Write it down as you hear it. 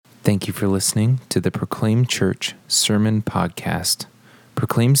Thank you for listening to the Proclaim Church Sermon Podcast.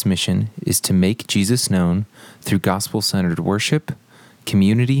 Proclaim's mission is to make Jesus known through gospel-centered worship,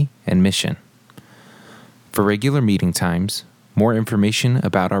 community, and mission. For regular meeting times, more information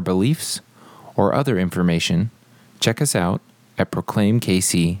about our beliefs, or other information, check us out at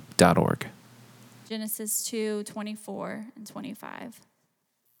proclaimkc.org. Genesis 2:24 and 25.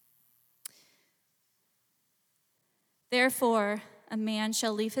 Therefore, a man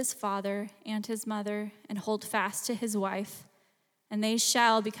shall leave his father and his mother and hold fast to his wife, and they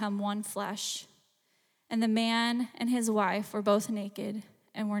shall become one flesh. And the man and his wife were both naked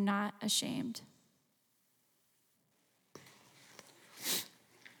and were not ashamed.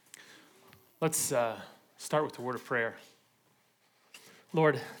 Let's start with a word of prayer.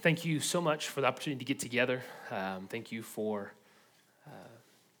 Lord, thank you so much for the opportunity to get together. Thank you for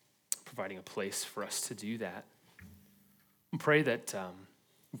providing a place for us to do that. I pray that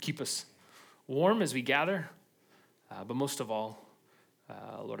you keep us warm as we gather, but most of all,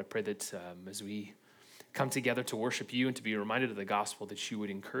 Lord, I pray that as we come together to worship you and to be reminded of the gospel, that you would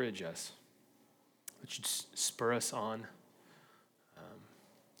encourage us, that you'd spur us on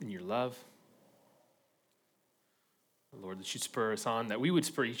in your love. Lord, that you'd spur us on, that we would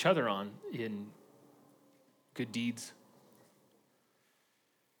spur each other on in good deeds.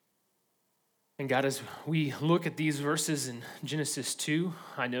 And God, as we look at these verses in Genesis 2,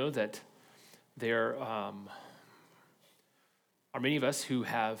 I know that there are many of us who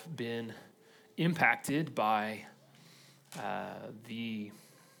have been impacted by the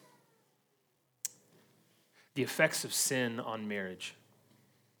effects of sin on marriage.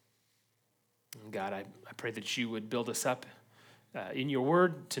 And God, I pray that you would build us up in your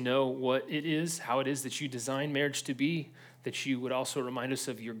word to know what it is, how it is that you design marriage to be, that you would also remind us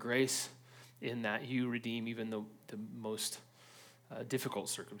of your grace in that you redeem even the most difficult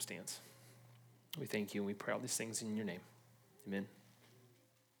circumstance. We thank you and we pray all these things in your name. Amen.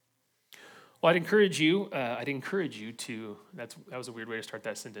 Well, I'd encourage you to, that was a weird way to start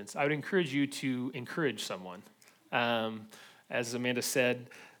that sentence. I would encourage you to encourage someone. As Amanda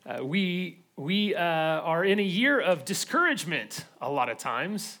said, we are in a year of discouragement a lot of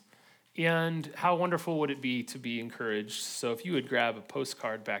times, and how wonderful would it be to be encouraged? So if you would grab a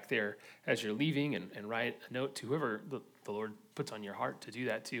postcard back there as you're leaving and write a note to whoever the Lord puts on your heart to do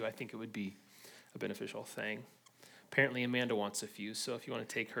that to, I think it would be a beneficial thing. Apparently Amanda wants a few, so if you want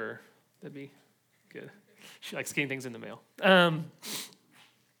to take her, that'd be good. She likes getting things in the mail.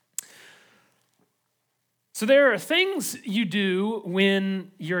 So there are things you do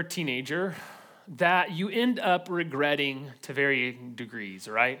when you're a teenager that you end up regretting to varying degrees,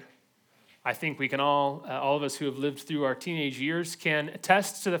 right? I think we can all of us who have lived through our teenage years can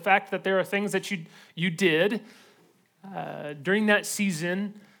attest to the fact that there are things that you did during that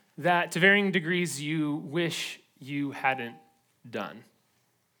season that to varying degrees you wish you hadn't done.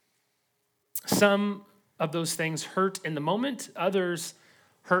 Some of those things hurt in the moment, others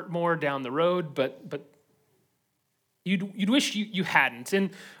hurt more down the road, but You'd wish you hadn't. And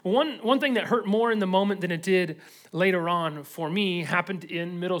one thing that hurt more in the moment than it did later on for me happened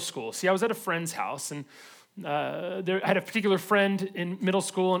in middle school. See, I was at a friend's house, and I had a particular friend in middle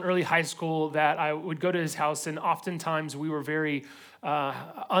school and early high school that I would go to his house, and oftentimes we were very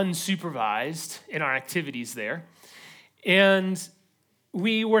unsupervised in our activities there. And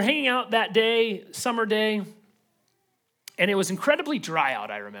we were hanging out that day, summer day, and it was incredibly dry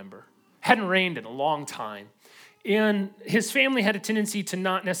out, I remember. Hadn't rained in a long time. And his family had a tendency to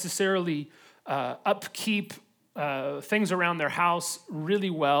not necessarily upkeep things around their house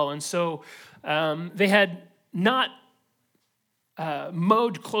really well. And so they had not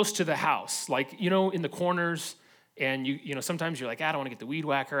mowed close to the house, like, in the corners. And, sometimes you're like, I don't want to get the weed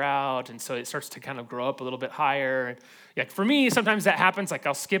whacker out. And so it starts to kind of grow up a little bit higher. And like for me, sometimes that happens. Like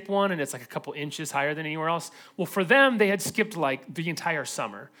I'll skip one and it's like a couple inches higher than anywhere else. Well, for them, they had skipped like the entire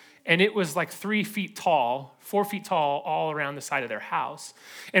summer. And it was like 4 feet tall, all around the side of their house.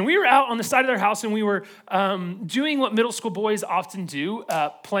 And we were out on the side of their house and we were doing what middle school boys often do,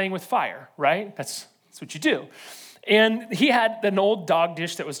 playing with fire, right? That's what you do. And he had an old dog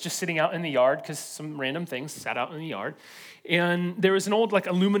dish that was just sitting out in the yard because some random things sat out in the yard. And there was an old like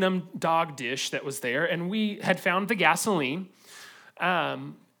aluminum dog dish that was there. And we had found the gasoline.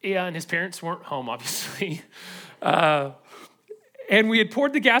 And his parents weren't home, obviously. And we had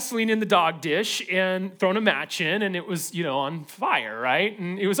poured the gasoline in the dog dish and thrown a match in, and it was, on fire, right?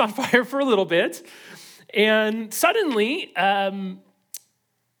 And it was on fire for a little bit. And suddenly, the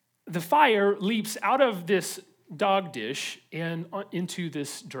fire leaps out of this dog dish and into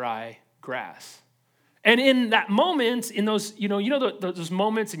this dry grass. And in that moment, in those, those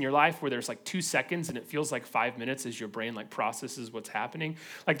moments in your life where there's like 2 seconds and it feels like 5 minutes as your brain like processes what's happening.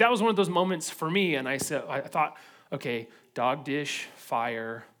 Like that was one of those moments for me. And I thought, okay, dog dish,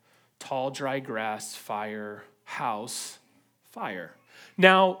 fire, tall, dry grass, fire, house, fire.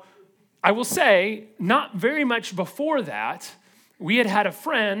 Now, I will say, not very much before that, we had a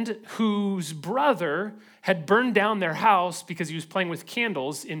friend whose brother had burned down their house because he was playing with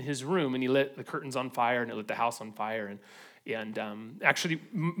candles in his room, and he lit the curtains on fire, and it lit the house on fire. And actually,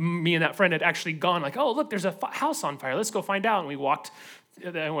 me and that friend had actually gone like, oh, look, there's a house on fire. Let's go find out. And we walked,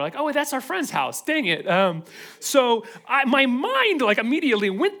 and we're like, oh, that's our friend's house. Dang it. So my mind like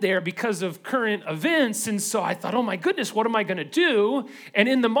immediately went there because of current events. And so I thought, oh my goodness, what am I going to do? And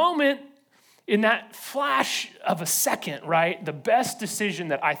in the moment, in that flash of a second, right, the best decision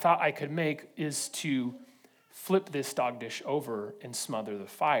that I thought I could make is to flip this dog dish over and smother the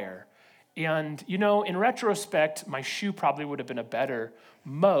fire. And, in retrospect, my shoe probably would have been a better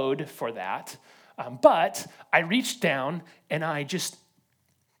mode for that. But I reached down and I just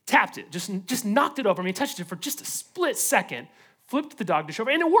tapped it, just knocked it over. I mean, touched it for just a split second, flipped the dog dish over,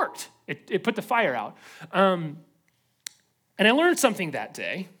 and it worked. It put the fire out. And I learned something that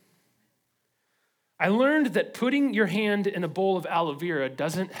day. I learned that putting your hand in a bowl of aloe vera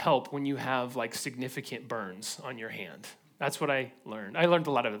doesn't help when you have like significant burns on your hand. That's what I learned. I learned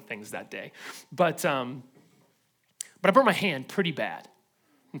a lot of things that day. But I burned my hand pretty bad.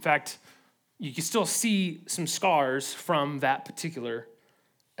 In fact, you can still see some scars from that particular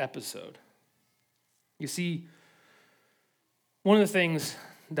episode. You see, one of the things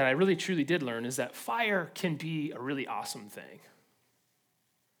that I really truly did learn is that fire can be a really awesome thing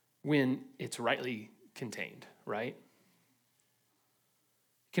when it's rightly contained, right?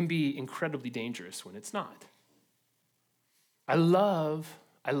 It can be incredibly dangerous when it's not. I love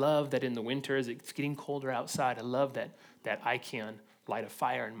that in the winter, as it's getting colder outside, I love that I can light a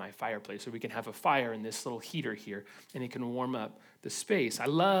fire in my fireplace, or we can have a fire in this little heater here, and it can warm up the space. I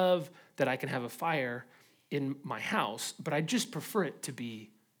love that I can have a fire in my house, but I just prefer it to be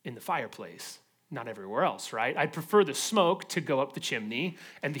in the fireplace, not everywhere else, right? I'd prefer the smoke to go up the chimney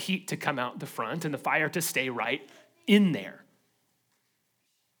and the heat to come out the front and the fire to stay right in there.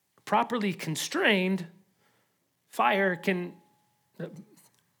 Properly constraining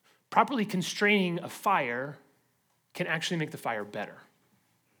a fire can actually make the fire better,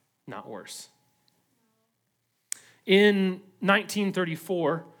 not worse. In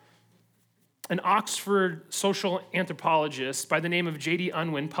 1934, an Oxford social anthropologist by the name of J.D.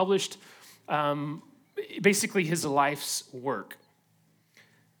 Unwin published basically his life's work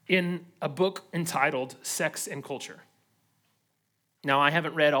in a book entitled Sex and Culture. Now, I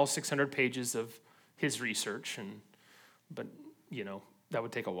haven't read all 600 pages of his research, but that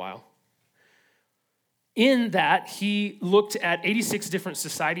would take a while. In that, he looked at 86 different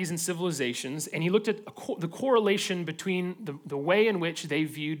societies and civilizations, and he looked at the correlation between the way in which they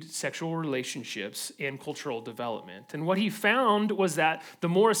viewed sexual relationships and cultural development. And what he found was that the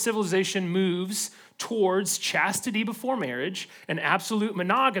more a civilization moves towards chastity before marriage and absolute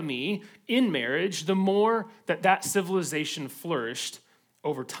monogamy in marriage, the more that civilization flourished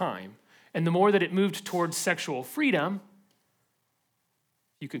over time. And the more that it moved towards sexual freedom,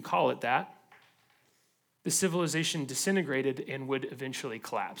 you could call it that, the civilization disintegrated and would eventually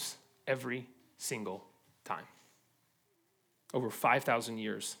collapse every single time. Over 5,000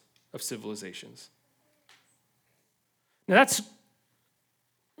 years of civilizations. Now that's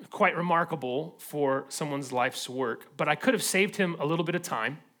quite remarkable for someone's life's work, but I could have saved him a little bit of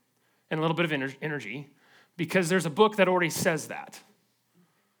time and a little bit of energy because there's a book that already says that.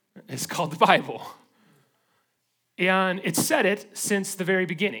 It's called the Bible. And it said it since the very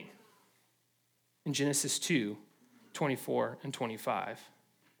beginning. In Genesis 2, 24 and 25.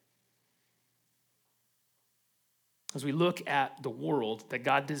 As we look at the world that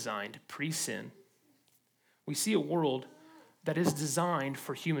God designed pre-sin, we see a world that is designed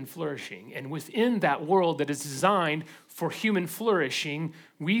for human flourishing. And within that world that is designed for human flourishing,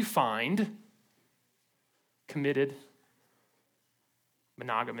 we find committed,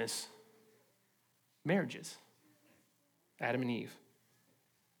 monogamous marriages. Adam and Eve.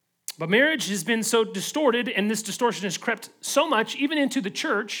 But marriage has been so distorted, and this distortion has crept so much, even into the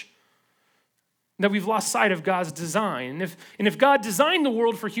church, that we've lost sight of God's design. And if God designed the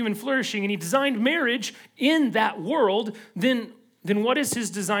world for human flourishing, and he designed marriage in that world, then what is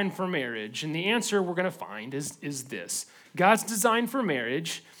his design for marriage? And the answer we're going to find is this. God's design for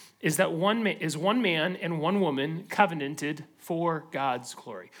marriage is that one man and one woman covenanted for God's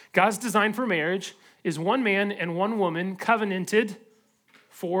glory. God's design for marriage is one man and one woman covenanted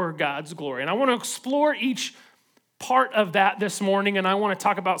for God's glory. And I want to explore each part of that this morning, and I want to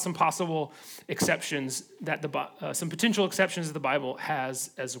talk about some possible exceptions that some potential exceptions that the Bible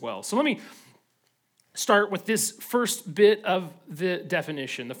has as well. So let me start with this first bit of the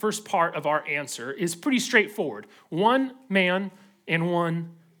definition. The first part of our answer is pretty straightforward. One man and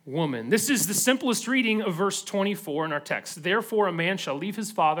one woman. This is the simplest reading of verse 24 in our text. Therefore, a man shall leave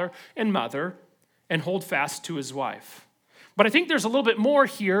his father and mother and hold fast to his wife. But I think there's a little bit more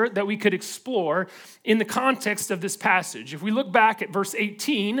here that we could explore in the context of this passage. If we look back at verse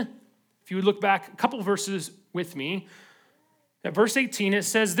 18, if you would look back a couple verses with me, at verse 18 it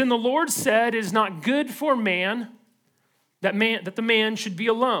says, "Then the Lord said, it is not good for man that the man should be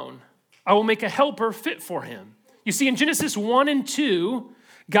alone. I will make a helper fit for him." You see, in Genesis 1 and 2,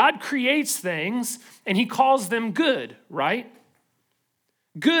 God creates things and he calls them good, right?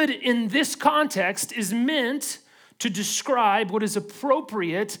 Good in this context is meant to describe what is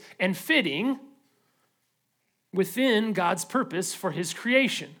appropriate and fitting within God's purpose for his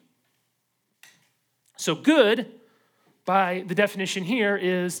creation. So good, by the definition here,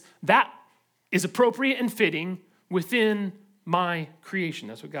 is that is appropriate and fitting within my creation.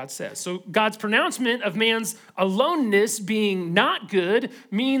 That's what God says. So God's pronouncement of man's aloneness being not good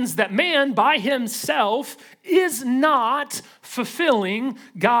means that man by himself is not fulfilling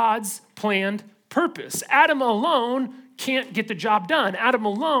God's planned purpose. Adam alone can't get the job done. Adam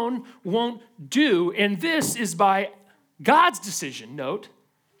alone won't do. And this is by God's decision, note,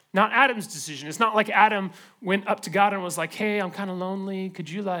 not Adam's decision. It's not like Adam went up to God and was like, "Hey, I'm kind of lonely. Could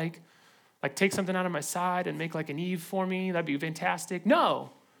you like take something out of my side and make like an Eve for me? That'd be fantastic."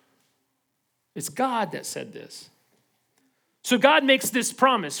 No. It's God that said this. So God makes this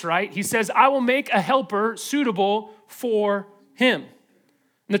promise, right? He says, "I will make a helper suitable for him."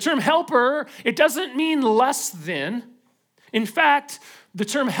 And the term helper, it doesn't mean less than. In fact, the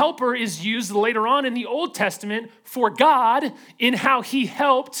term helper is used later on in the Old Testament for God in how he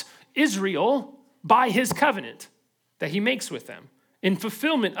helped Israel by his covenant that he makes with them, in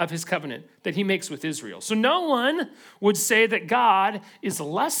fulfillment of his covenant that he makes with Israel. So no one would say that God is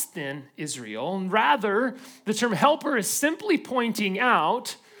less than Israel. And rather, the term helper is simply pointing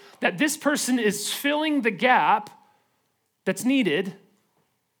out that this person is filling the gap that's needed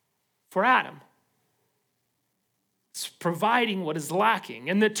for Adam. It's providing what is lacking.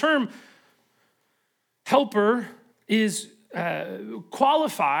 And the term helper is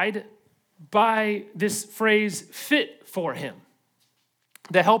qualified by this phrase, fit for him.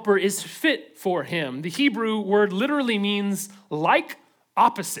 The helper is fit for him. The Hebrew word literally means like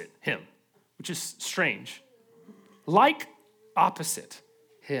opposite him, which is strange. Like opposite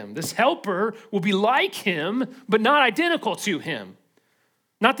him. This helper will be like him, but not identical to him.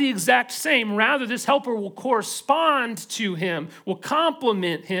 Not the exact same. Rather, this helper will correspond to him, will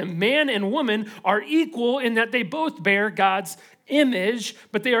complement him. Man and woman are equal in that they both bear God's image,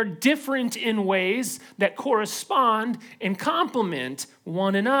 but they are different in ways that correspond and complement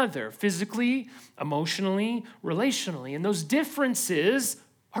one another, physically, emotionally, relationally. And those differences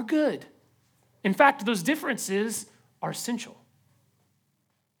are good. In fact, those differences are essential.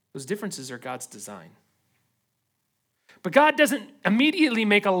 Those differences are God's design. But God doesn't immediately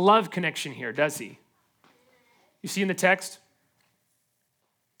make a love connection here, does he? You see in the text?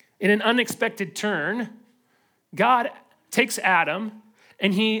 In an unexpected turn, God takes Adam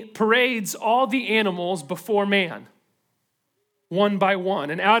and he parades all the animals before man, one by one.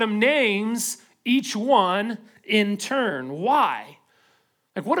 And Adam names each one in turn. Why?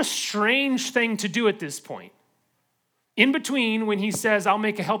 Like, what a strange thing to do at this point. In between, when he says, "I'll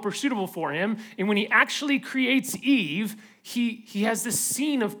make a helper suitable for him," and when he actually creates Eve, he has this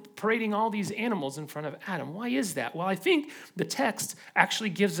scene of parading all these animals in front of Adam. Why is that? Well, I think the text actually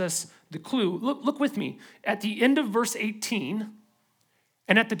gives us the clue. Look with me. At the end of verse 18,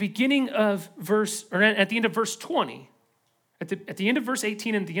 and at the beginning of at the end of verse 20, at the end of verse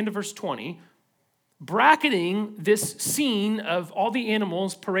 18 and the end of verse 20, bracketing this scene of all the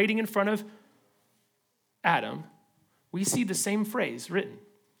animals parading in front of Adam, we see the same phrase written.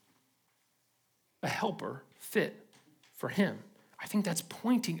 A helper fit for him. I think that's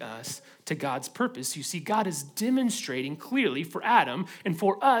pointing us to God's purpose. You see, God is demonstrating clearly for Adam and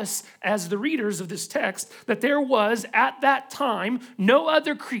for us as the readers of this text that there was at that time no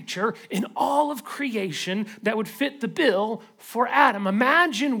other creature in all of creation that would fit the bill for Adam.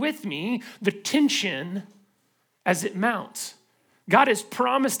 Imagine with me the tension as it mounts. God has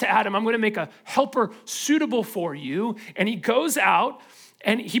promised to Adam, "I'm going to make a helper suitable for you." And he goes out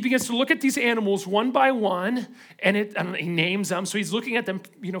And he begins to look at these animals one by one, and he names them. So he's looking at them,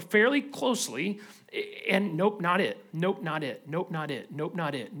 fairly closely. And nope, not it. Nope, not it. Nope, not it. Nope,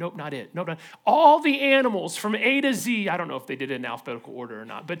 not it. Nope, not it. Nope, not it. All the animals from A to Z. I don't know if they did it in alphabetical order or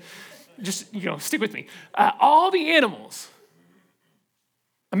not, but just, stick with me. All the animals.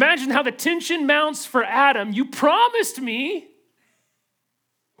 Imagine how the tension mounts for Adam. You promised me,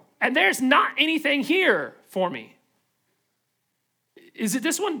 and there's not anything here for me. Is it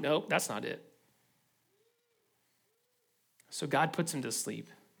this one? Nope, that's not it. So God puts him to sleep,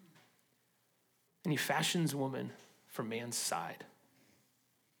 and he fashions woman from man's side.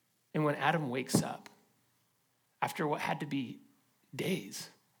 And when Adam wakes up, after what had to be days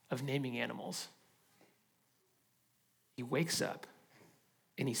of naming animals, he wakes up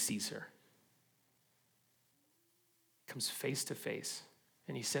and he sees her. Comes face to face,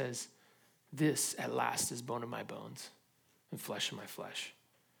 and he says, "This at last is bone of my bones and flesh of my flesh.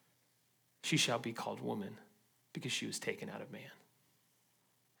 She shall be called woman because she was taken out of man."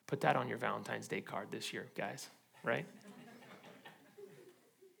 Put that on your Valentine's Day card this year, guys, right?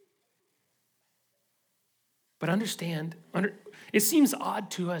 But understand, it seems odd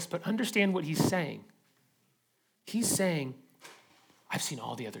to us, but understand what he's saying. He's saying, I've seen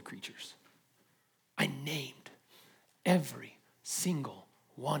all the other creatures. I named every single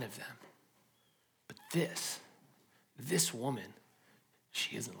one of them. But this woman,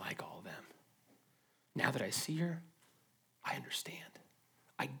 she isn't like all of them. Now that I see her, I understand.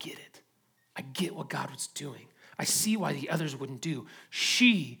 I get it. I get what God was doing. I see why the others wouldn't do.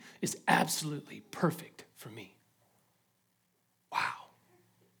 She is absolutely perfect for me. Wow.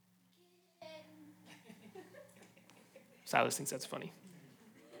 Silas thinks that's funny.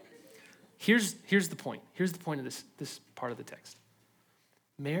 Here's the point. Here's the point of this part of the text.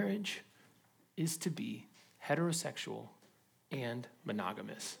 Marriage is to be heterosexual and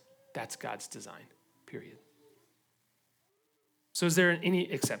monogamous. That's God's design, period. So is there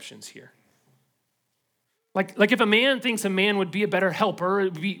any exceptions here? Like if a man thinks a man would be a better helper,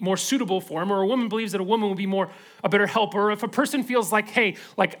 it would be more suitable for him, or a woman believes that a woman would be a better helper, if a person feels like, hey,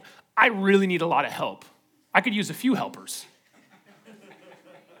 I really need a lot of help, I could use a few helpers.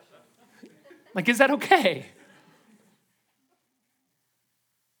 Is that okay?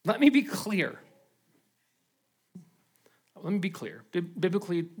 Let me be clear.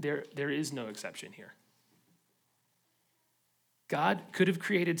 Biblically, there is no exception here. God could have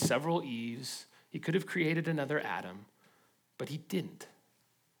created several Eves. He could have created another Adam, but he didn't,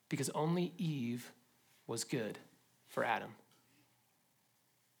 because only Eve was good for Adam.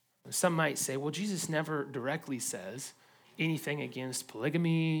 Some might say, well, Jesus never directly says anything against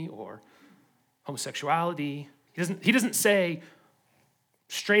polygamy or homosexuality. He doesn't say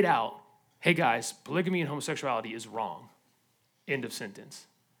straight out, hey guys, polygamy and homosexuality is wrong. End of sentence.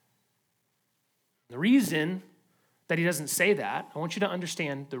 The reason that he doesn't say that, I want you to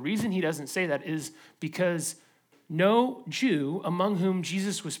understand, the reason he doesn't say that is because no Jew among whom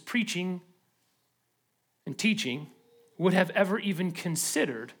Jesus was preaching and teaching would have ever even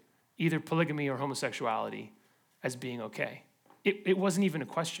considered either polygamy or homosexuality as being okay. It wasn't even a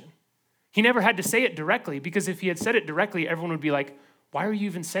question. He never had to say it directly, because if he had said it directly, everyone would be like, why are you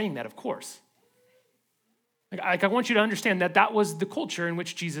even saying that? Of course. I want you to understand that was the culture in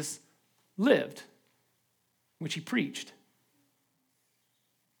which Jesus lived, which he preached.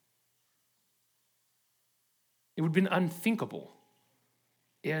 It would have been unthinkable.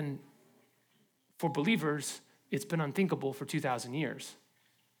 And for believers, it's been unthinkable for 2,000 years.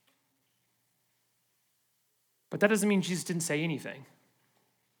 But that doesn't mean Jesus didn't say anything.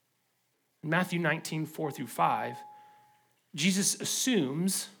 In Matthew 19, 4-5, Jesus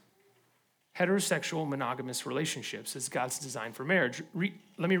assumes heterosexual monogamous relationships as God's design for marriage.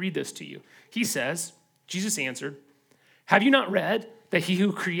 Let me read this to you. He says, Jesus answered, "Have you not read that he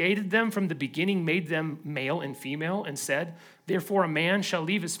who created them from the beginning made them male and female, and said, therefore a man shall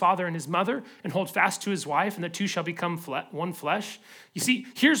leave his father and his mother and hold fast to his wife, and the two shall become one flesh?" You see,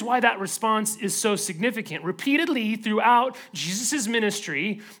 here's why that response is so significant. Repeatedly throughout Jesus'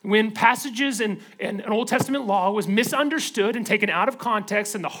 ministry, when passages in an Old Testament law was misunderstood and taken out of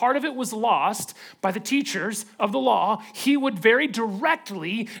context, and the heart of it was lost by the teachers of the law, he would very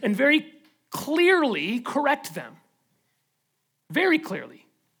directly and very clearly correct them. Very clearly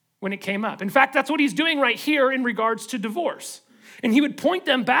when it came up. In fact, that's what he's doing right here in regards to divorce. And he would point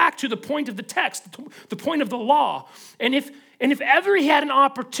them back to the point of the text, the point of the law. And if ever he had an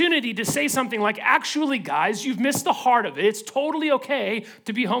opportunity to say something like, actually, guys, you've missed the heart of it. It's totally okay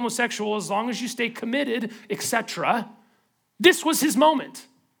to be homosexual as long as you stay committed, etc. This was his moment.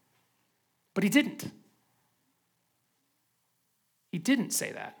 But he didn't. He didn't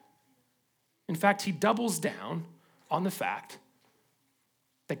say that. In fact, he doubles down on the fact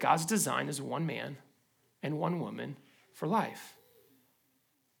that God's design is one man and one woman for life.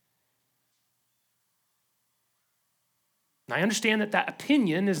 And I understand that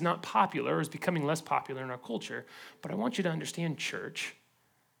opinion is not popular, or is becoming less popular in our culture, but I want you to understand, church,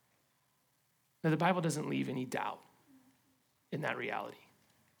 that the Bible doesn't leave any doubt in that reality.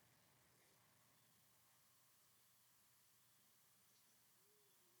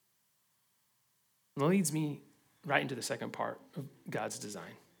 And that leads me right into the second part of God's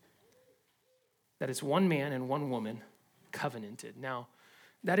design. That it's one man and one woman covenanted. Now,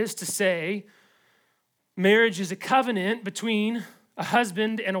 that is to say, marriage is a covenant between a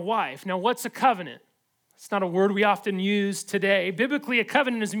husband and a wife. Now, what's a covenant? It's not a word we often use today. Biblically, a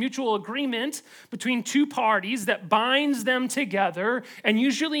covenant is a mutual agreement between two parties that binds them together and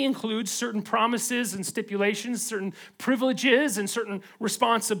usually includes certain promises and stipulations, certain privileges and certain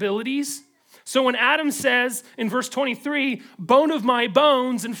responsibilities. So when Adam says in verse 23, bone of my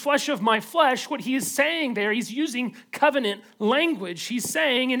bones and flesh of my flesh, what he is saying there, he's using covenant language. He's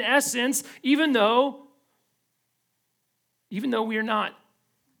saying, in essence, even though we are not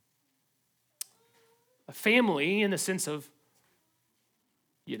a family in the sense of,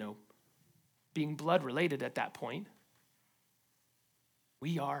 being blood related at that point,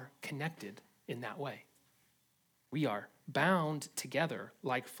 we are connected in that way. We are bound together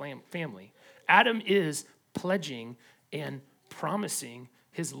like family. Adam is pledging and promising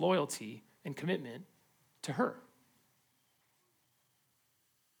his loyalty and commitment to her.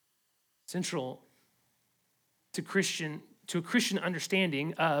 Central to a Christian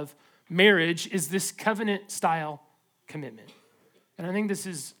understanding of marriage is this covenant-style commitment. And I think this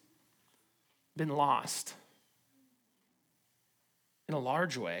has been lost in a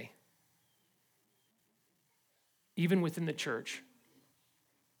large way, even within the church,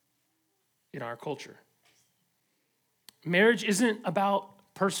 in our culture. Marriage isn't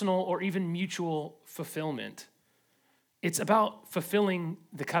about personal or even mutual fulfillment. It's about fulfilling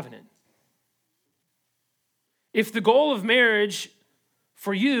the covenant. If the goal of marriage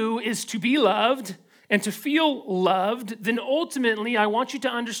for you is to be loved and to feel loved, then ultimately, I want you to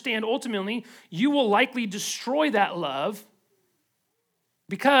understand, you will likely destroy that love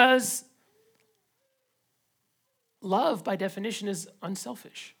because love, by definition, is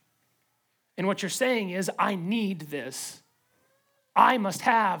unselfish. And what you're saying is, I need this. I must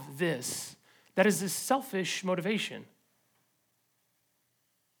have this. That is a selfish motivation.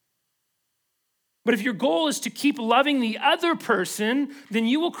 But if your goal is to keep loving the other person, then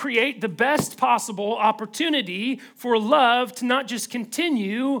you will create the best possible opportunity for love to not just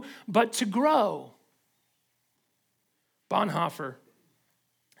continue, but to grow.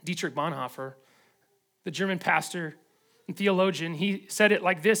 Dietrich Bonhoeffer, the German pastor and theologian, he said it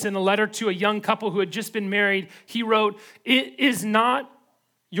like this in a letter to a young couple who had just been married. He wrote, "It is not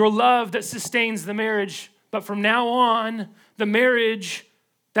your love that sustains the marriage, but from now on, the marriage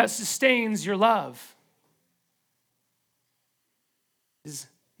that sustains your love." It is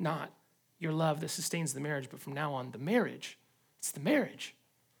not your love that sustains the marriage, but from now on, the marriage. It's the marriage.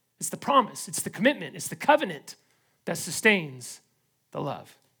 It's the promise. It's the commitment. It's the covenant that sustains the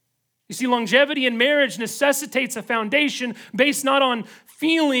love. You see, longevity in marriage necessitates a foundation based not on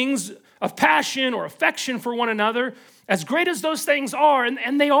feelings of passion or affection for one another, as great as those things are,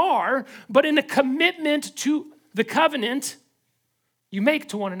 and they are, but in a commitment to the covenant you make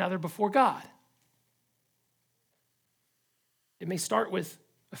to one another before God. It may start with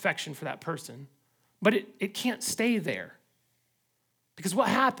affection for that person, but it can't stay there. Because what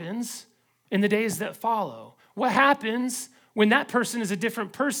happens in the days that follow? What happens when that person is a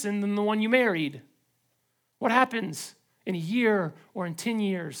different person than the one you married? What happens in a year or in 10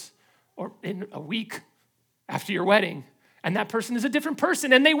 years or in a week after your wedding? And that person is a different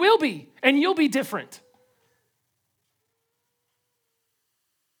person, and they will be, and you'll be different.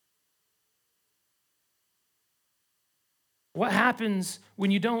 What happens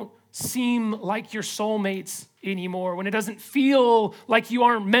when you don't seem like your soulmates anymore, when it doesn't feel like you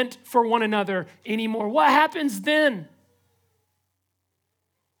aren't meant for one another anymore? What happens then?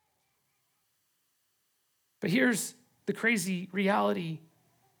 But here's the crazy reality.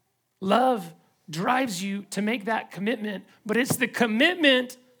 Love drives you to make that commitment, but it's the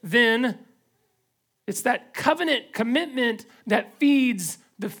commitment then, it's that covenant commitment that feeds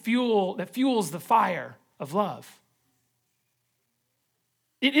the fuel, that fuels the fire of love.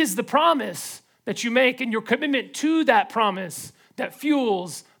 It is the promise that you make and your commitment to that promise that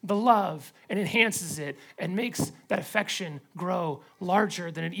fuels the love and enhances it and makes that affection grow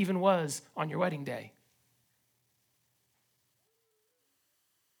larger than it even was on your wedding day.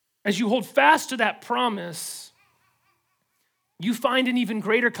 as you hold fast to that promise, you find an even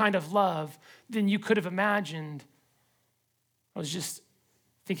greater kind of love than you could have imagined. I was just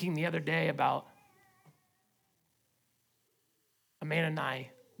thinking the other day about Amanda and I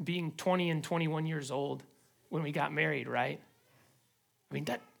being 20 and 21 years old when we got married, right? I mean,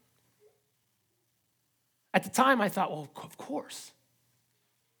 that, at the time I thought, well, of course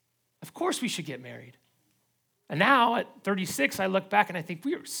we should get married. And now at 36, I look back and I think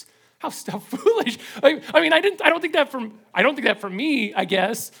how foolish. I mean, I don't think that for me, I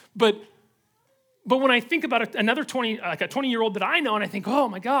guess, but when I think about another 20, like a 20-year-old that I know, and I think, oh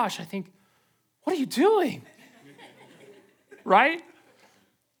my gosh, I think, what are you doing? Right?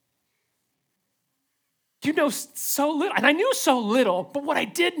 You know so little, and I knew so little, but what I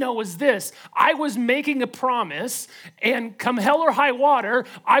did know was this. I was making a promise, and come hell or high water,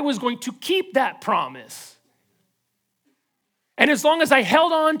 I was going to keep that promise. And as long as I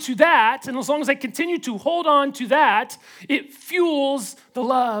held on to that, and as long as I continue to hold on to that, it fuels the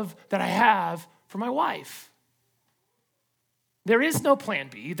love that I have for my wife. There is no plan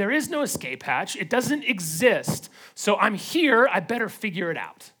B. There is no escape hatch. It doesn't exist. So I'm here. I better figure it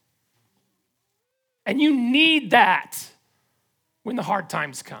out. And you need that when the hard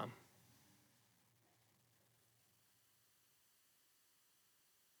times come.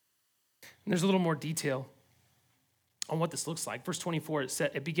 And there's a little more detail on what this looks like. Verse 24,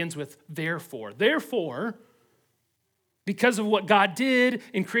 it begins with therefore. Therefore, because of what God did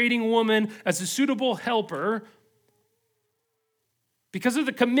in creating a woman as a suitable helper, because of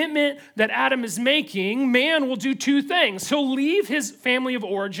the commitment that Adam is making, man will do two things. He'll leave his family of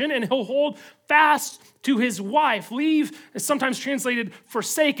origin and he'll hold fast to his wife. Leave is sometimes translated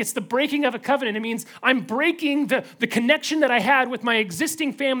forsake. It's the breaking of a covenant. It means I'm breaking the connection that I had with my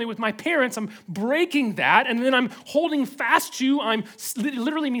existing family, with my parents. I'm breaking that, and then I'm holding fast to, it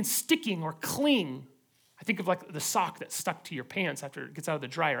literally means sticking or cling. I think of like the sock that's stuck to your pants after it gets out of the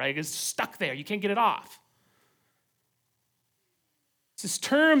dryer, right? It's stuck there. You can't get it off. It's this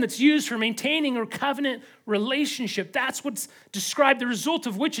term that's used for maintaining a covenant relationship. That's what's described, the result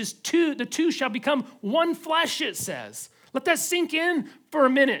of which is the two shall become one flesh, it says. Let that sink in for a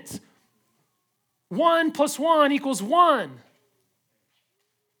minute. 1 + 1 = 1.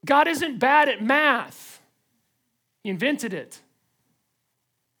 God isn't bad at math. He invented it.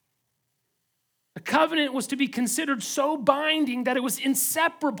 The covenant was to be considered so binding that it was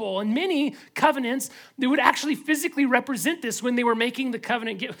inseparable. And many covenants, they would actually physically represent this when they were making the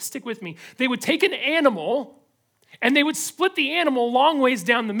covenant. Stick with me. They would take an animal and they would split the animal long ways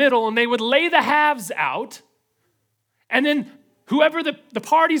down the middle and they would lay the halves out. And then whoever the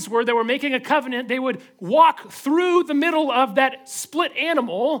parties were that were making a covenant, they would walk through the middle of that split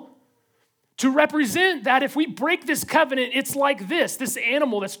animal to represent that if we break this covenant, it's like this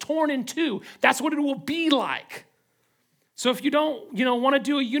animal that's torn in two. That's what it will be like. So if you don't, want to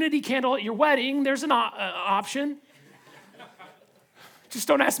do a unity candle at your wedding, there's an option. Just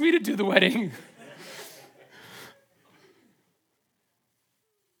don't ask me to do the wedding.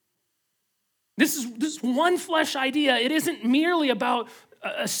 This is one flesh idea. It isn't merely about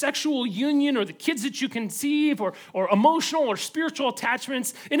a sexual union or the kids that you conceive or emotional or spiritual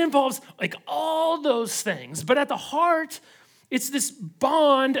attachments. It involves like all those things. But at the heart, it's this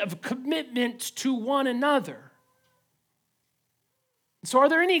bond of commitment to one another. So are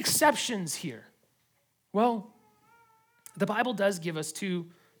there any exceptions here? Well, the Bible does give us two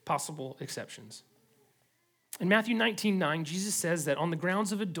possible exceptions. In Matthew 19:9, Jesus says that on the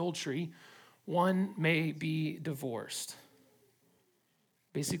grounds of adultery, one may be divorced.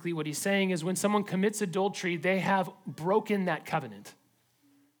 Basically, what he's saying is when someone commits adultery, they have broken that covenant.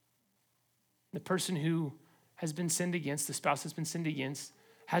 The person who has been sinned against, the spouse has been sinned against,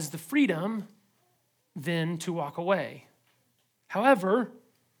 has the freedom then to walk away. However,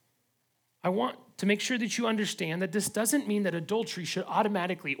 I want to make sure that you understand that this doesn't mean that adultery should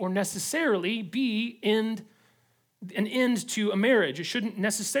automatically or necessarily be an end to a marriage. It shouldn't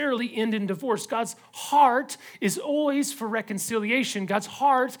necessarily end in divorce. God's heart is always for reconciliation. God's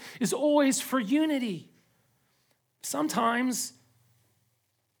heart is always for unity. Sometimes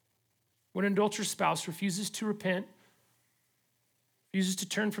when an adulterous spouse refuses to repent, refuses to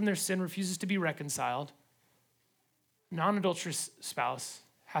turn from their sin, refuses to be reconciled, non-adulterous spouse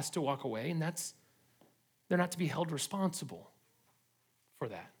has to walk away, and they're not to be held responsible for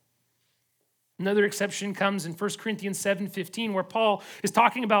that. Another exception comes in 1 Corinthians 7:15, where Paul is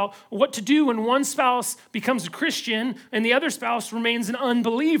talking about what to do when one spouse becomes a Christian and the other spouse remains an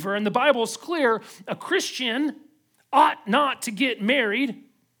unbeliever. And the Bible is clear, a Christian ought not to get married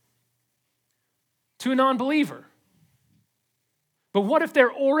to a non-believer. But what if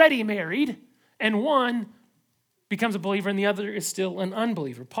they're already married and one becomes a believer and the other is still an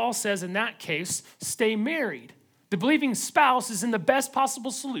unbeliever? Paul says in that case, stay married. The believing spouse is in the best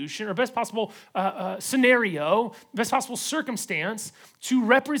possible solution or best possible scenario, best possible circumstance to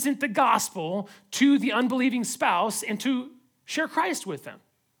represent the gospel to the unbelieving spouse and to share Christ with them.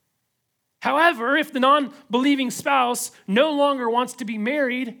 However, if the non-believing spouse no longer wants to be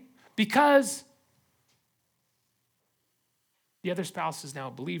married because the other spouse is now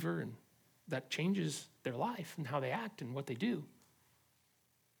a believer and that changes their life and how they act and what they do,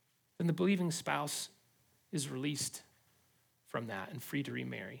 then the believing spouse is released from that and free to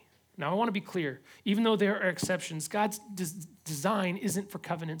remarry. Now, I want to be clear. Even though there are exceptions, God's design isn't for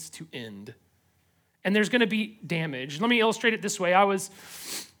covenants to end. And there's going to be damage. Let me illustrate it this way. I was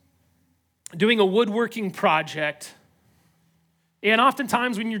doing a woodworking project. And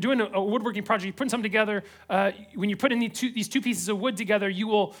oftentimes when you're doing a woodworking project, you're putting something together, when you're putting these two pieces of wood together, you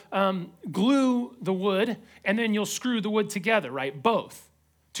will glue the wood and then you'll screw the wood together, right? Both,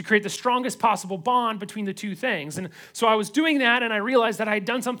 to create the strongest possible bond between the two things. And so I was doing that and I realized that I had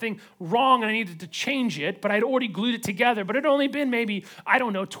done something wrong and I needed to change it, but I'd already glued it together. But it had only been maybe,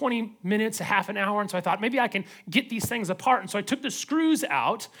 20 minutes, a half an hour. And so I thought maybe I can get these things apart. And so I took the screws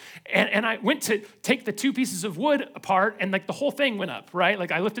out and I went to take the two pieces of wood apart and like the whole thing went up, right?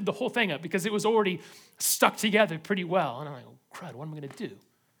 Like I lifted the whole thing up because it was already stuck together pretty well. And I'm like, oh crud, what am I gonna do?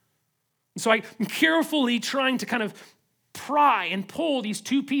 And so I'm carefully trying to kind of pry and pull these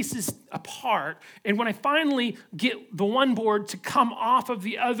two pieces apart. And when I finally get the one board to come off of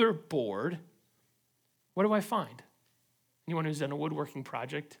the other board, what do I find? Anyone who's done a woodworking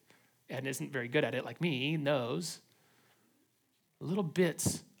project and isn't very good at it like me knows little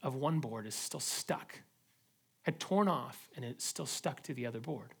bits of one board is still stuck, had torn off and it's still stuck to the other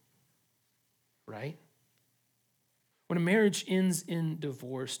board, right? When a marriage ends in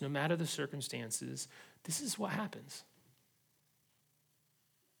divorce, no matter the circumstances, this is what happens.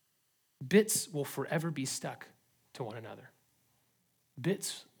 Bits will forever be stuck to one another.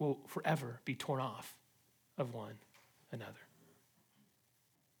 Bits will forever be torn off of one another.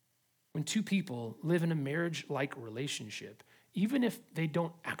 When two people live in a marriage-like relationship, even if they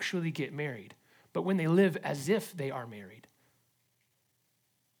don't actually get married, but when they live as if they are married,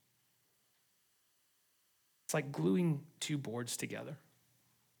 it's like gluing two boards together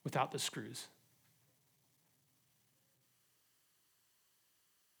without the screws.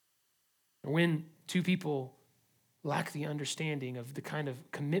 When two people lack the understanding of the kind of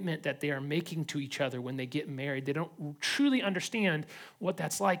commitment that they are making to each other when they get married, they don't truly understand what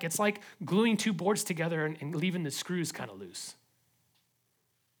that's like. It's like gluing two boards together and leaving the screws kind of loose.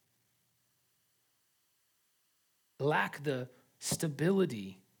 Lack the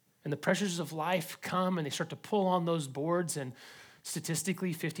stability, and the pressures of life come and they start to pull on those boards, and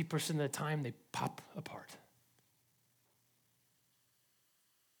statistically 50% of the time they pop apart.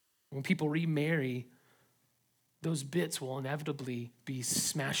 When people remarry, those bits will inevitably be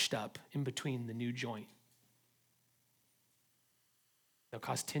smashed up in between the new joint. They'll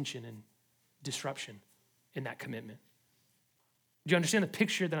cause tension and disruption in that commitment. Do you understand the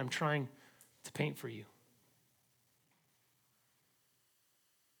picture that I'm trying to paint for you?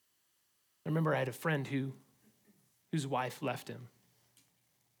 I remember I had a friend whose wife left him.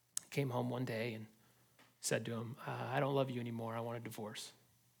 Came home one day and said to him, I don't love you anymore. I want a divorce.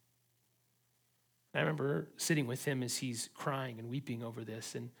 I remember sitting with him as he's crying and weeping over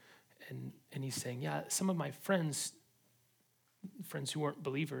this, and he's saying, yeah, some of my friends who weren't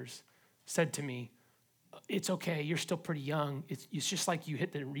believers, said to me, it's okay, you're still pretty young. It's just like you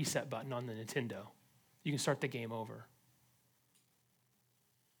hit the reset button on the Nintendo. You can start the game over.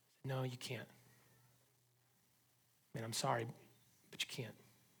 No, you can't. Man, I'm sorry, but you can't.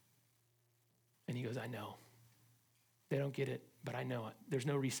 And he goes, I know. They don't get it, but I know it. There's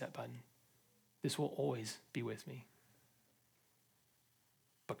no reset button. This will always be with me.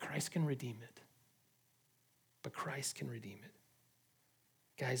 But Christ can redeem it. But Christ can redeem it.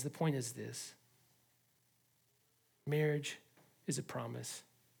 Guys, the point is this. Marriage is a promise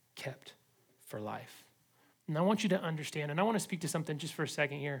kept for life. And I want you to understand, and I want to speak to something just for a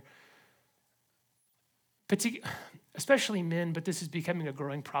second here. Especially men, but this is becoming a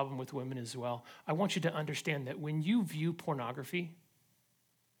growing problem with women as well. I want you to understand that when you view pornography,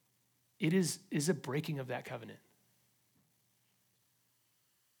 it is a breaking of that covenant.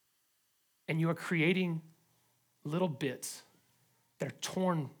 And you are creating little bits that are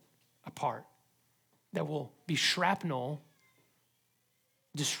torn apart, that will be shrapnel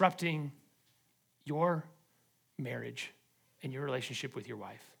disrupting your marriage and your relationship with your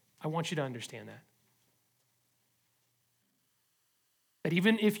wife. I want you to understand that. That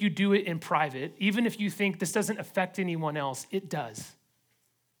even if you do it in private, even if you think this doesn't affect anyone else, it does.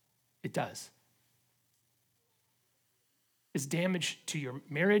 It does. It's damage to your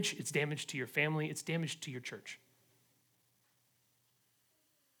marriage, it's damage to your family, it's damage to your church.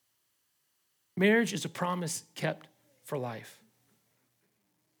 Marriage is a promise kept for life.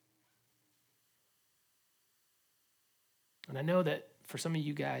 And I know that for some of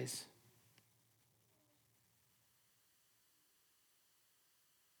you guys,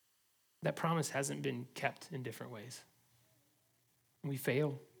 that promise hasn't been kept in different ways. We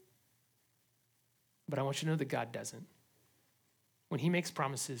fail. But I want you to know that God doesn't. When he makes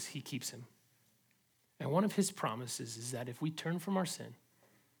promises, he keeps them. And one of his promises is that if we turn from our sin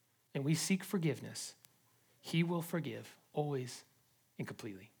and we seek forgiveness, he will forgive always and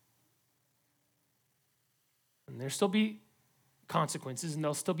completely. And there'll still be consequences and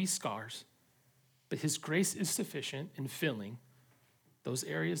there'll still be scars, but his grace is sufficient in filling those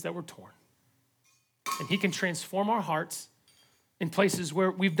areas that were torn. And he can transform our hearts in places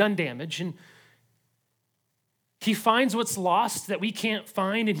where we've done damage, and he finds what's lost that we can't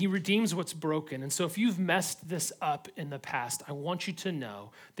find, and he redeems what's broken. And so if you've messed this up in the past, I want you to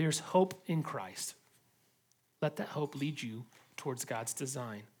know there's hope in Christ. Let that hope lead you towards God's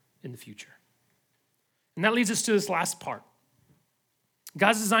design in the future. And that leads us to this last part.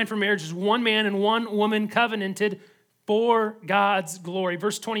 God's design for marriage is one man and one woman covenanted for God's glory.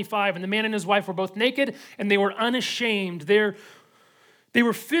 Verse 25, and the man and his wife were both naked, and they were unashamed. They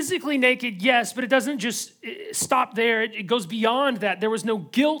were physically naked, yes, but it doesn't just stop there. It goes beyond that. There was no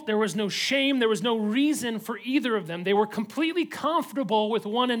guilt. There was no shame. There was no reason for either of them. They were completely comfortable with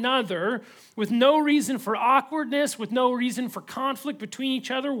one another, with no reason for awkwardness, with no reason for conflict between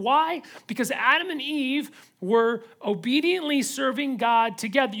each other. Why? Because Adam and Eve were obediently serving God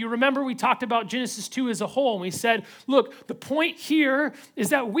together. You remember we talked about Genesis 2 as a whole, and we said, look, the point here is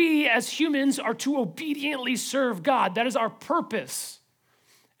that we as humans are to obediently serve God. That is our purpose.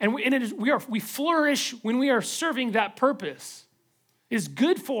 And we flourish when we are serving that purpose. It's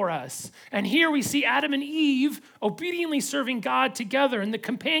good for us. And here we see Adam and Eve obediently serving God together, and the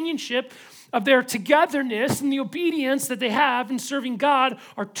companionship of their togetherness and the obedience that they have in serving God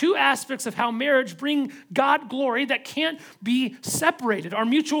are two aspects of how marriage bring God glory that can't be separated. Our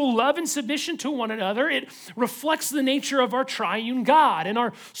mutual love and submission to one another, it reflects the nature of our triune God. In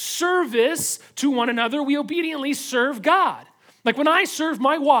our service to one another, we obediently serve God. Like when I serve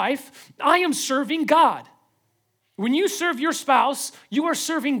my wife, I am serving God. When you serve your spouse, you are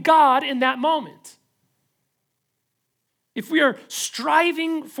serving God in that moment. If we are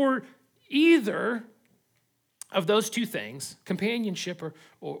striving for either of those two things, companionship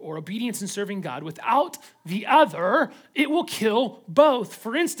or obedience in serving God, without the other, it will kill both.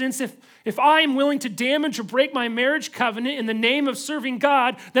 For instance, if I am willing to damage or break my marriage covenant in the name of serving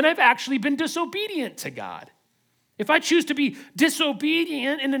God, then I've actually been disobedient to God. If I choose to be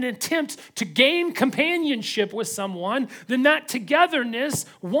disobedient in an attempt to gain companionship with someone, then that togetherness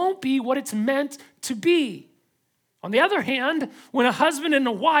won't be what it's meant to be. On the other hand, when a husband and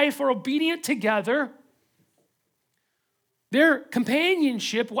a wife are obedient together, their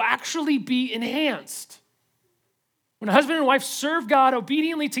companionship will actually be enhanced. When a husband and wife serve God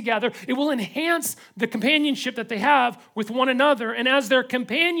obediently together, it will enhance the companionship that they have with one another. And as their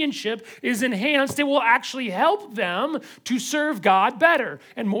companionship is enhanced, it will actually help them to serve God better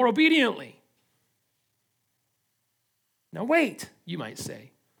and more obediently. Now wait, you might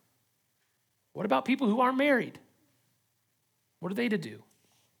say. What about people who aren't married? What are they to do?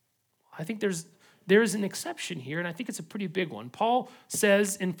 I think there is an exception here, and I think it's a pretty big one. Paul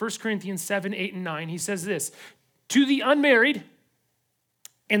says in 1 Corinthians 7, 8, and 9, he says this, "To the unmarried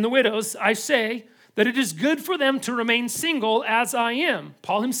and the widows, I say that it is good for them to remain single as I am."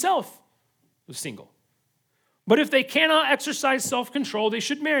 Paul himself was single. "But if they cannot exercise self-control, they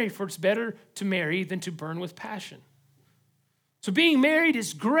should marry, for it's better to marry than to burn with passion." So being married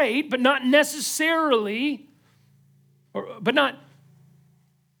is great, but not necessary,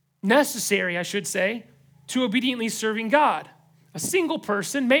 I should say, to obediently serving God. A single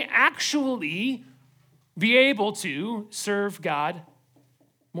person may actually be able to serve God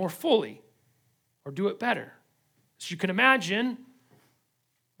more fully or do it better. As you can imagine,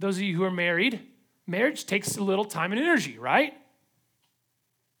 those of you who are married, marriage takes a little time and energy, right?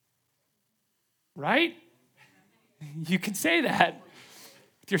 Right? You can say that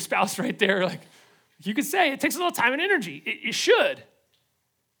with your spouse right there. Like, you could say it takes a little time and energy. It should.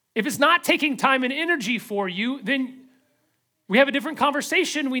 If it's not taking time and energy for you, then we have a different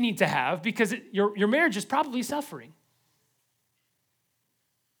conversation we need to have, because your marriage is probably suffering.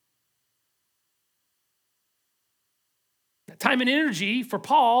 That time and energy for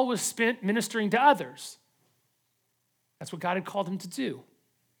Paul was spent ministering to others. That's what God had called him to do.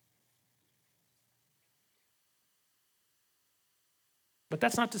 But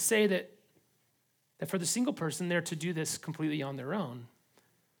that's not to say that for the single person, they're to do this completely on their own.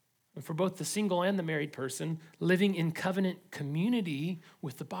 And for both the single and the married person, living in covenant community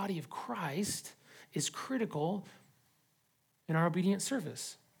with the body of Christ is critical in our obedient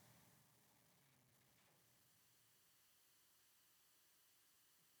service.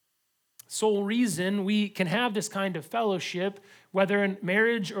 Sole reason we can have this kind of fellowship, whether in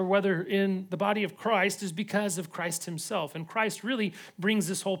marriage or whether in the body of Christ, is because of Christ himself. And Christ really brings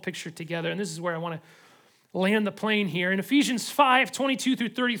this whole picture together. And this is where I want to land the plane here. In Ephesians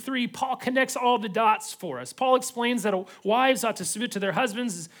 5:22-33, Paul connects all the dots for us. Paul explains that wives ought to submit to their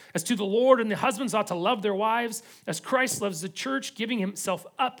husbands as to the Lord, and the husbands ought to love their wives as Christ loves the church, giving himself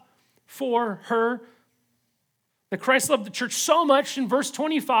up for her. That Christ loved the church so much in verse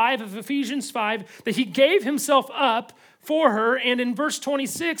 25 of Ephesians 5 that he gave himself up for her. And in verse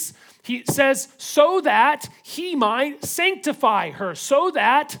 26, he says, so that he might sanctify her, so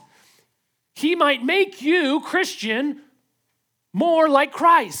that he might make you, Christian, more like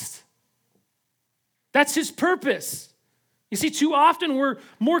Christ. That's his purpose. You see, too often we're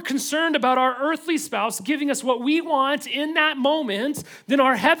more concerned about our earthly spouse giving us what we want in that moment than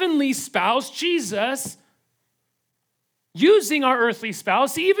our heavenly spouse, Jesus, using our earthly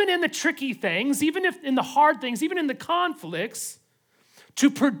spouse, even in the tricky things, even if in the hard things, even in the conflicts, to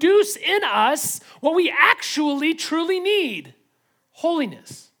produce in us what we actually truly need: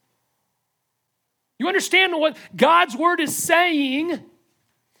 holiness. You understand what God's word is saying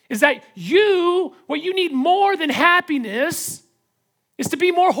is that what you need more than happiness is to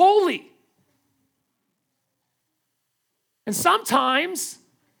be more holy. And sometimes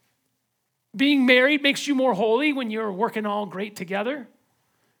being married makes you more holy when you're working all great together.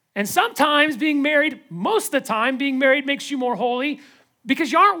 And sometimes most of the time, being married makes you more holy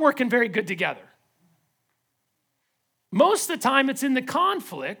because you aren't working very good together. Most of the time, it's in the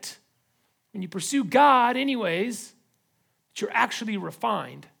conflict, when you pursue God anyways, that you're actually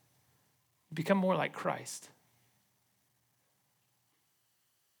refined. You become more like Christ.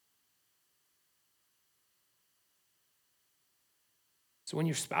 So when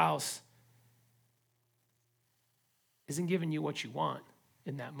your spouse isn't giving you what you want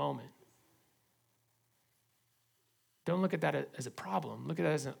in that moment, don't look at that as a problem. Look at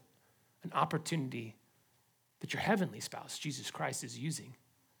that as an opportunity that your heavenly spouse, Jesus Christ, is using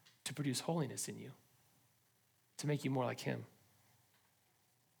to produce holiness in you, to make you more like him.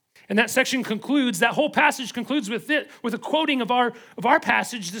 And that whole passage concludes with a quoting of our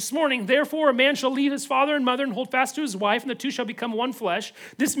passage this morning. Therefore, a man shall leave his father and mother and hold fast to his wife, and the two shall become one flesh.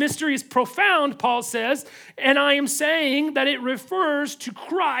 This mystery is profound, Paul says, and I am saying that it refers to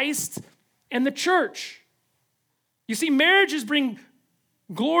Christ and the church. You see, marriages bring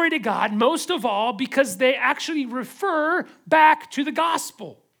glory to God, most of all, because they actually refer back to the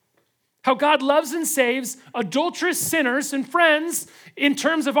gospel. How God loves and saves adulterous sinners. And friends, in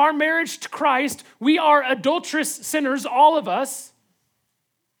terms of our marriage to Christ, we are adulterous sinners, all of us.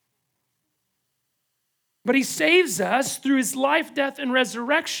 But he saves us through his life, death, and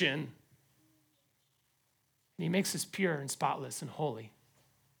resurrection. And he makes us pure and spotless and holy.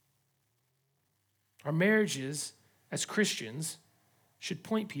 Our marriages as Christians should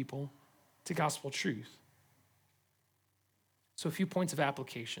point people to gospel truth. So a few points of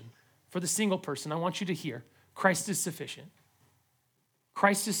application. For the single person, I want you to hear, Christ is sufficient.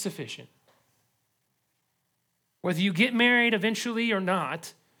 Christ is sufficient. Whether you get married eventually or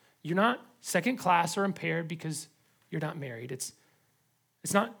not, you're not second class or impaired because you're not married. It's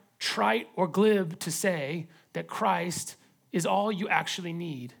not trite or glib to say that Christ is all you actually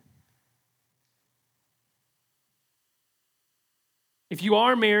need. If you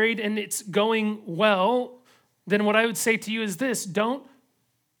are married and it's going well, then what I would say to you is this: don't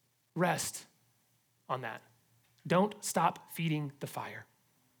rest on that. Don't stop feeding the fire.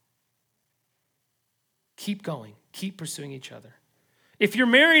 Keep going. Keep pursuing each other. If you're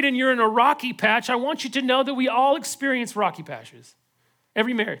married and you're in a rocky patch, I want you to know that we all experience rocky patches.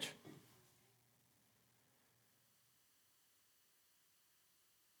 Every marriage.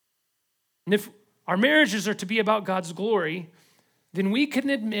 And if our marriages are to be about God's glory, then we can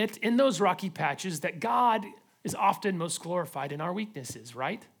admit in those rocky patches that God is often most glorified in our weaknesses,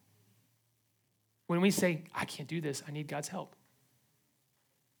 right? When we say, I can't do this, I need God's help.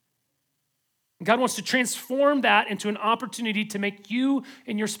 God wants to transform that into an opportunity to make you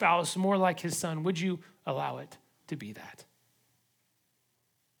and your spouse more like his son. Would you allow it to be that?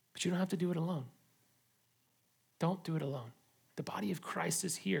 But you don't have to do it alone. Don't do it alone. The body of Christ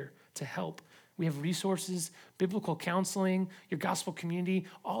is here to help. We have resources, biblical counseling, your gospel community.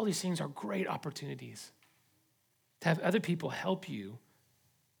 All these things are great opportunities to have other people help you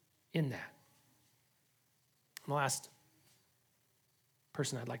in that. And the last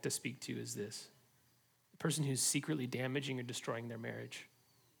person I'd like to speak to is this: the person who's secretly damaging or destroying their marriage.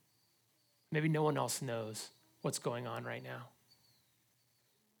 Maybe no one else knows what's going on right now.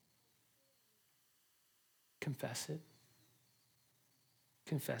 Confess it.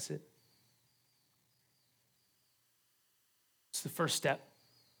 Confess it. It's the first step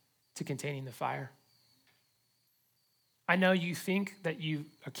to containing the fire. I know you think that you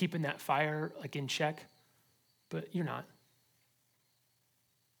are keeping that fire like in check, but you're not.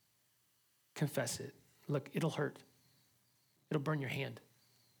 Confess it. Look, it'll hurt. It'll burn your hand.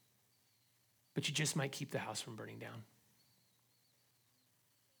 But you just might keep the house from burning down.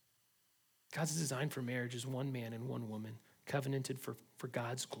 God's design for marriage is one man and one woman, covenanted for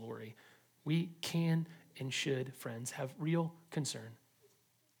God's glory. We can and should, friends, have real concern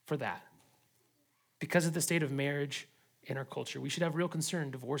for that. Because of the state of marriage in our culture, we should have real concern.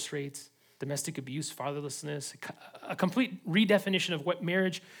 Divorce rates, domestic abuse, fatherlessness, a complete redefinition of what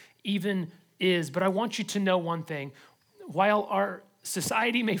marriage even is. But I want you to know one thing. While our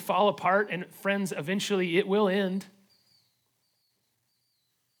society may fall apart, and friends, eventually it will end,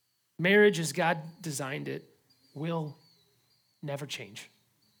 marriage as God designed it will never change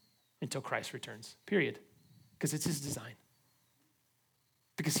until Christ returns, period. Because it's his design.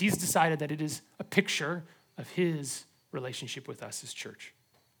 Because he's decided that it is a picture of his relationship with us as church.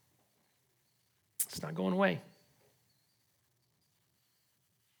 It's not going away.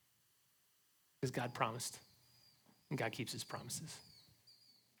 Because God promised, and God keeps his promises.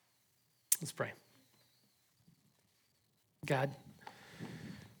 Let's pray. God,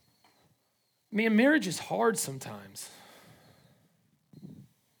 man, marriage is hard sometimes.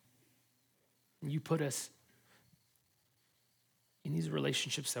 You put us in these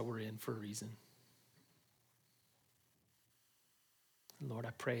relationships that we're in for a reason. Lord, I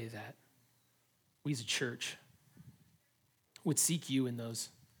pray that we as a church would seek you in those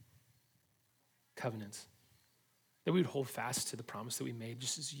covenants, that we would hold fast to the promise that we made,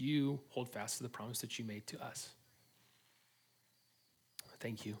 just as you hold fast to the promise that you made to us.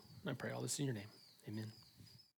 Thank you. I pray all this in your name. Amen.